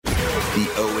The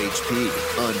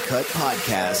OHP Uncut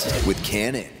Podcast with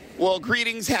Cannon. Well,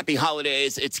 greetings, happy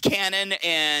holidays. It's Cannon,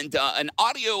 and an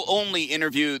audio-only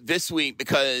interview this week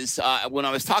because when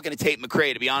I was talking to Tate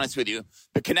McRae, to be honest with you,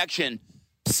 the connection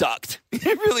sucked.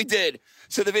 It really did.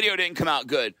 So the video didn't come out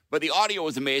good, but the audio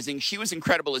was amazing. She was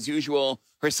incredible as usual.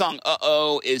 Her song,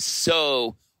 Uh-Oh, is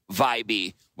so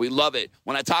vibey. We love it.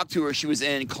 When I talked to her, she was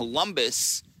in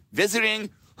Columbus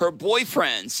visiting her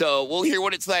boyfriend. So we'll hear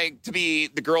what it's like to be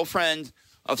the girlfriend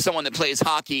of someone that plays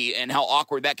hockey and how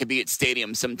awkward that could be at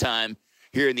stadiums sometime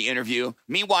here in the interview.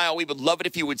 Meanwhile, we would love it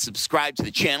if you would subscribe to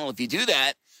the channel. If you do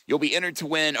that, you'll be entered to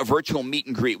win a virtual meet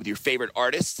and greet with your favorite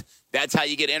artist. That's how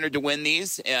you get entered to win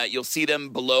these. You'll see them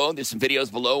below. There's some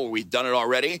videos below where we've done it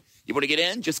already. You want to get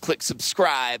in? Just click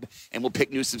subscribe, and we'll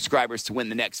pick new subscribers to win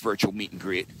the next virtual meet and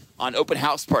greet on Open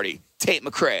House Party. Tate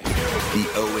McRae. The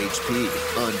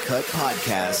OHP Uncut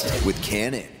Podcast with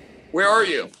Cannon. Where are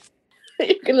you?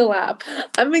 You're going to laugh.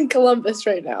 I'm in Columbus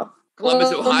right now.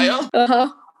 Columbus, Ohio?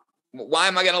 Uh-huh. Why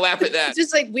am I going to laugh at that? It's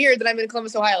just like weird that I'm in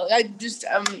Columbus, Ohio. I'm just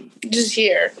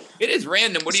here. It is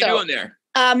random. What are you doing there?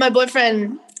 My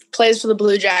boyfriend plays for the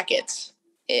Blue Jackets.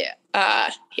 Yeah,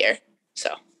 here.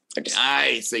 So we're just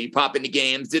Nice. So you pop into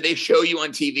games. Did they show you on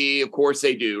TV? Of course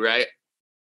they do, right?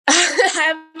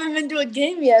 I haven't been to a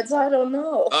game yet, so I don't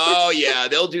know. Oh, yeah.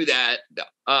 They'll do that.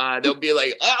 They'll be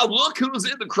like, oh, look who's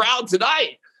in the crowd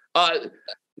tonight.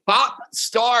 Pop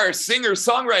star, singer,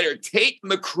 songwriter Tate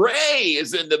McRae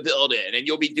is in the building. And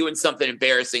you'll be doing something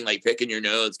embarrassing like picking your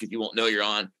nose because you won't know you're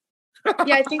on.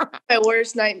 Yeah, I think it's my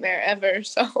worst nightmare ever.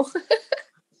 So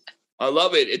I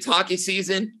love it. It's hockey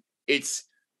season. It's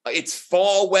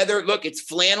fall weather. Look, it's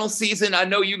flannel season. I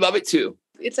know you love it too.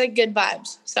 it's like good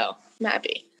vibes. So I'm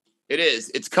happy. It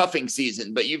is. It's cuffing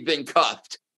season, but you've been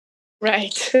cuffed.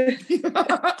 Right.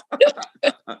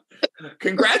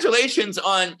 Congratulations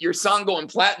on your song going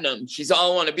platinum. She's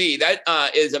All I Want to Be. That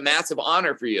is a massive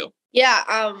honor for you. Yeah.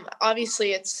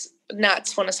 Obviously it's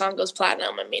nuts when a song goes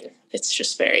platinum. I mean, it's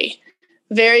just very,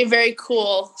 very, very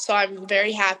cool. So I'm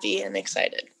very happy and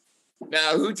excited.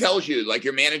 Now, who tells you? Like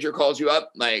your manager calls you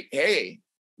up like, hey,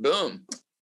 boom.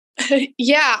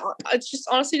 Yeah. It's just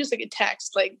honestly just like a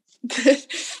text, like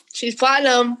she's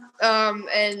platinum.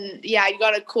 And yeah, you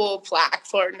got a cool plaque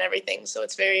for it and everything. So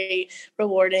it's very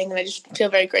rewarding. And I just feel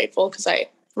very grateful because I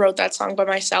wrote that song by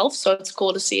myself. So it's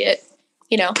cool to see it,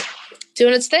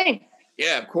 doing its thing.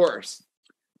 Yeah, of course.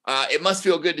 It must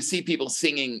feel good to see people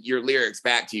singing your lyrics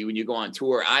back to you when you go on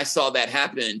tour. I saw that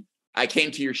happen. I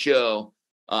came to your show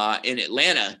in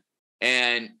Atlanta,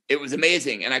 and it was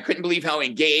amazing. And I couldn't believe how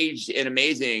engaged and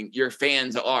amazing your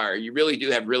fans are. You really do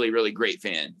have really, really great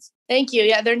fans. Thank you.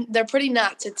 Yeah, they're pretty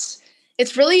nuts.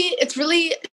 It's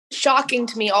really shocking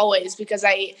to me always because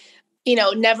this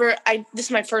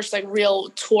is my first like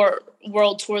real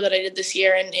world tour that I did this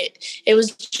year. And it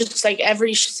was just like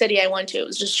every city I went to, it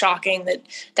was just shocking that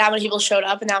many people showed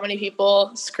up and that many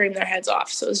people screamed their heads off.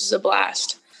 So it was just a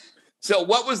blast. So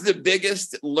what was the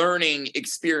biggest learning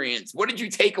experience? What did you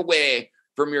take away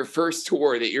from your first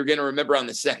tour that you're going to remember on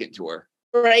the second tour?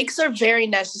 Breaks are very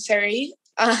necessary.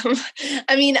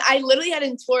 I mean, I literally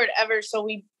hadn't toured ever. So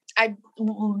I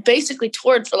basically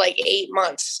toured for like 8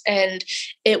 months, and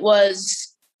it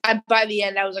was, by the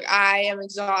end, I was like, I am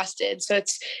exhausted. So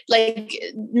it's like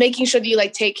making sure that you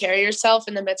like take care of yourself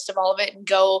in the midst of all of it and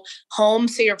go home,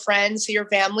 see your friends, see your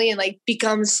family, and like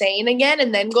become sane again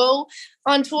and then go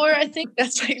on tour. I think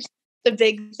that's like the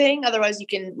big thing. Otherwise you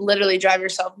can literally drive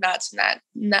yourself nuts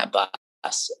in that bus.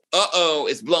 Uh-oh,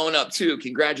 it's blowing up too.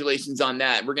 Congratulations on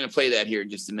that. We're going to play that here in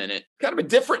just a minute. Kind of a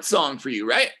different song for you,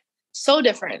 right? So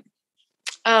different.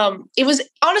 It was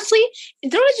honestly,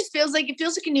 it just feels like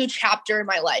a new chapter in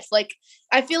my life. Like,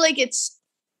 I feel like it's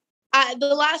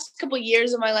the last couple of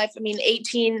years of my life. I mean,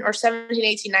 18 or 17,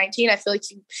 18, 19, I feel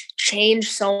like you change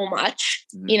so much,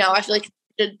 I feel like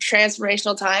it's a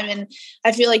transformational time. And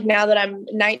I feel like now that I'm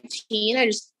 19,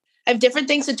 I have different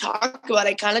things to talk about.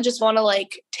 I kind of just want to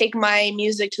like take my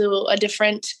music to a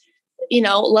different,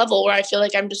 level where I feel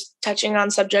like I'm just touching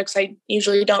on subjects I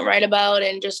usually don't write about,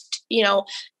 and just,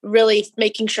 really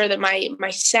making sure that my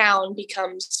sound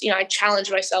becomes, I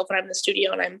challenge myself when I'm in the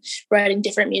studio and I'm writing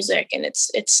different music. And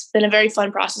it's been a very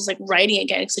fun process, like writing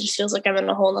again, because it just feels like I'm in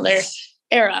a whole other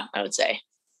era, I would say.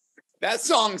 That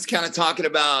song's kind of talking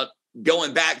about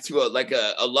going back to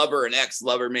a lover, an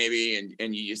ex-lover maybe,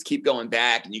 and you just keep going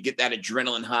back and you get that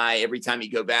adrenaline high every time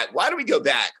you go back. Why do we go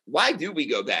back? Why do we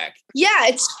go back? Yeah,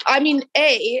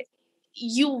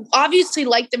 you obviously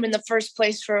like them in the first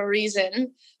place for a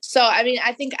reason. So, I mean,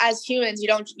 I think as humans, you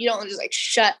don't just like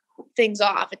shut things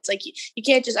off. It's like you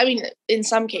can't just, I mean, in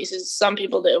some cases, some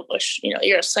people do, which, you know,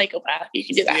 you're a psychopath, you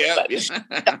can do that.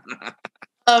 Yeah.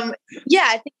 But yeah,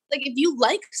 I think like if you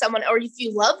like someone or if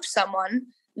you love someone,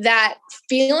 that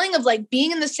feeling of like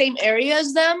being in the same area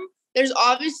as them, there's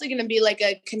obviously going to be like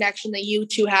a connection that you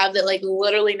two have that like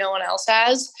literally no one else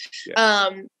has. Yeah.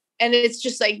 And it's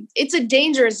just like, it's a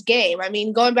dangerous game. I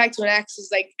mean, going back to an ex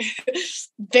is like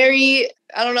very,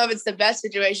 I don't know if it's the best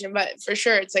situation, but for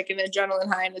sure it's like an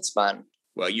adrenaline high and it's fun.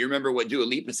 Well, you remember what Dua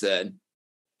Lipa said.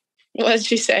 What did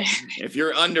she say? If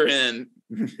you're under him,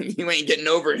 you ain't getting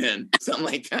over him. Something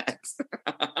like that.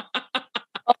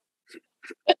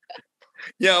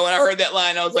 When I heard that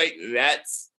line, I was like,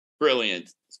 that's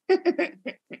brilliant.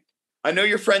 I know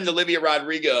your friend Olivia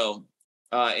Rodrigo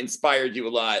inspired you a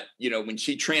lot, when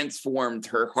she transformed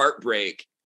her Heartbreak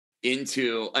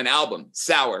into an album,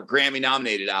 Sour,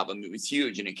 Grammy-nominated album. It was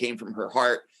huge, and it came from her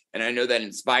heart, and I know that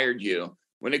inspired you.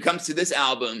 When it comes to this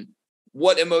album,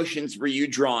 what emotions were you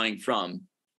drawing from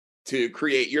to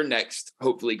create your next,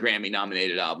 hopefully,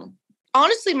 Grammy-nominated album?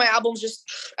 Honestly, my album's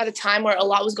just at a time where a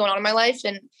lot was going on in my life,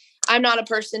 and I'm not a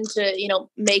person to,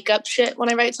 make up shit when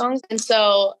I write songs. And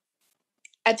so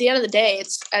at the end of the day,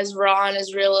 it's as raw and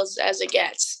as real as it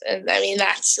gets. And I mean,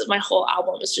 that's my whole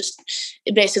album is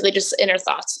basically just inner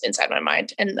thoughts inside my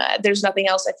mind. And there's nothing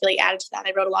else I feel like added to that.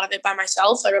 I wrote a lot of it by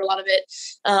myself. I wrote a lot of it.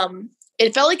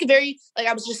 It felt like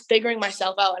I was just figuring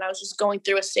myself out, and I was just going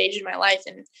through a stage in my life,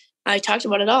 and I talked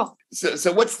about it all.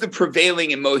 So what's the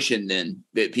prevailing emotion then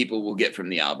that people will get from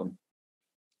the album?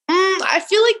 I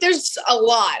feel like there's a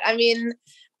lot. I mean,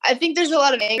 I think there's a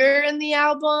lot of anger in the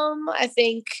album. I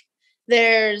think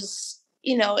there's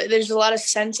a lot of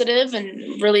sensitive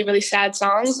and really, really sad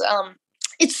songs.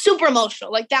 It's super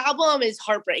emotional. Like, the album is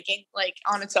heartbreaking, like,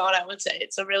 on its own, I would say.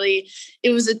 It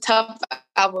was a tough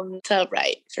album to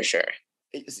write, for sure.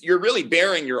 You're really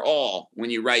bearing your all when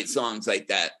you write songs like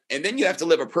that. And then you have to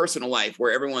live a personal life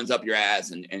where everyone's up your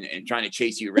ass and trying to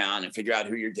chase you around and figure out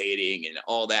who you're dating and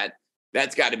all that.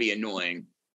 That's got to be annoying.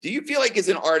 Do you feel like as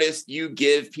an artist, you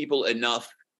give people enough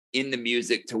in the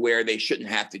music to where they shouldn't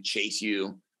have to chase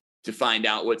you to find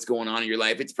out what's going on in your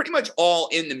life? It's pretty much all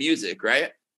in the music,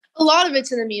 right? A lot of it's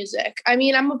in the music. I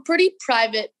mean, I'm a pretty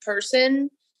private person.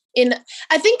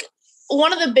 I think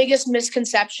one of the biggest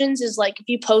misconceptions is like, if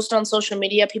you post on social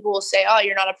media, people will say, oh,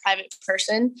 you're not a private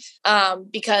person,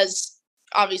 because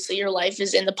obviously your life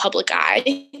is in the public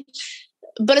eye.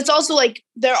 But it's also like,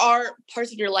 there are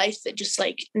parts of your life that just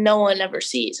like no one ever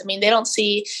sees. I mean, they don't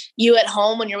see you at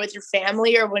home when you're with your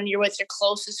family or when you're with your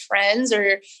closest friends,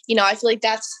 or, I feel like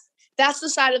that's the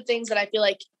side of things that I feel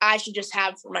like I should just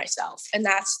have for myself. And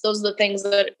those are the things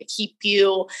that keep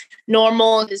you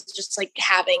normal, is just like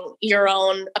having your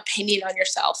own opinion on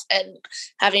yourself and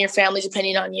having your family's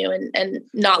opinion on you, and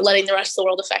not letting the rest of the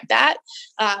world affect that.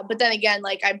 But then again,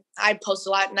 like I post a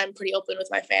lot and I'm pretty open with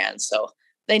my fans. So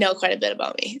they know quite a bit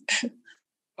about me.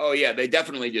 Oh yeah, they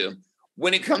definitely do.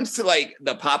 When it comes to like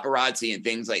the paparazzi and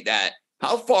things like that,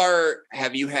 how far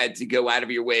have you had to go out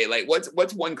of your way? Like,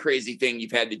 what's one crazy thing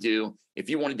you've had to do if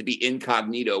you wanted to be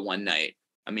incognito one night?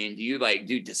 I mean, do you like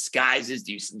do disguises?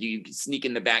 Do you sneak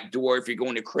in the back door if you're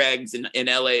going to Craig's in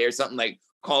LA or something? Like,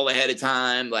 call ahead of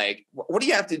time? Like, what do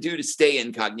you have to do to stay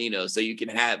incognito so you can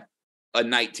have a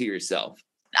night to yourself?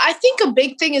 I think a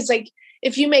big thing is like,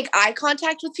 if you make eye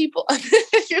contact with people,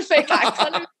 that's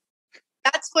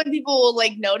when people will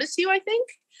like notice you, I think.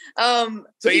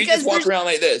 So you just walk around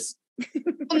like this?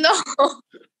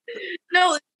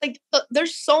 No, like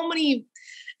there's so many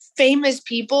famous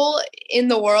people in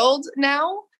the world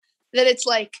now that it's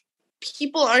like,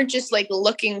 people aren't just like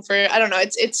looking for, I don't know. I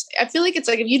feel like it's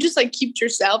like, if you just like keep to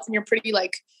yourself and you're pretty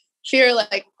like, if you're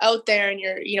like out there and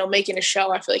you're, making a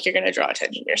show, I feel like you're going to draw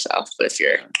attention to yourself. But if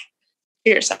you're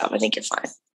yourself, I think you're fine.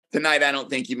 Tonight, I don't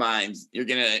think you mind. You're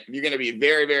gonna be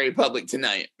very, very public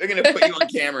tonight. They're gonna put you on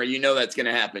camera. That's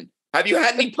gonna happen. Have you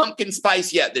had any pumpkin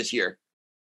spice yet this year?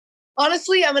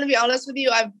 Honestly, I'm gonna be honest with you.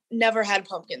 I've never had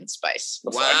pumpkin spice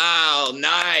before. Wow,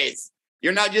 nice.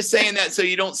 You're not just saying that so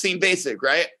you don't seem basic,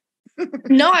 right?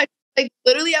 No, I'm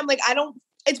like,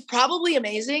 it's probably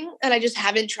amazing, and I just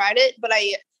haven't tried it, but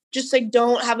I just like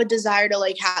don't have a desire to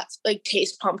like have like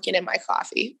taste pumpkin in my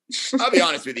coffee. I'll be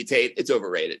honest with you, Tate. It's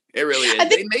overrated. It really is.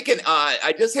 They make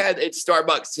I just had at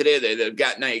Starbucks today. They've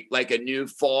got like a new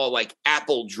fall like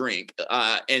apple drink,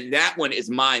 and that one is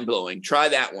mind blowing. Try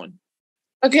that one.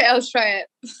 Okay, I'll try it.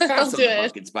 I'll do it.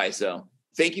 Pumpkin spice. So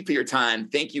thank you for your time.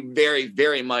 Thank you very,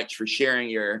 very much for sharing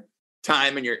your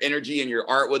time and your energy and your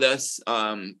art with us.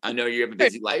 I know you have a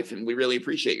busy life, and we really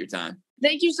appreciate your time.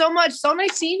 Thank you so much. So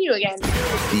nice seeing you again.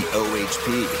 The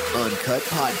OHP Uncut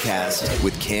Podcast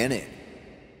with Cannon.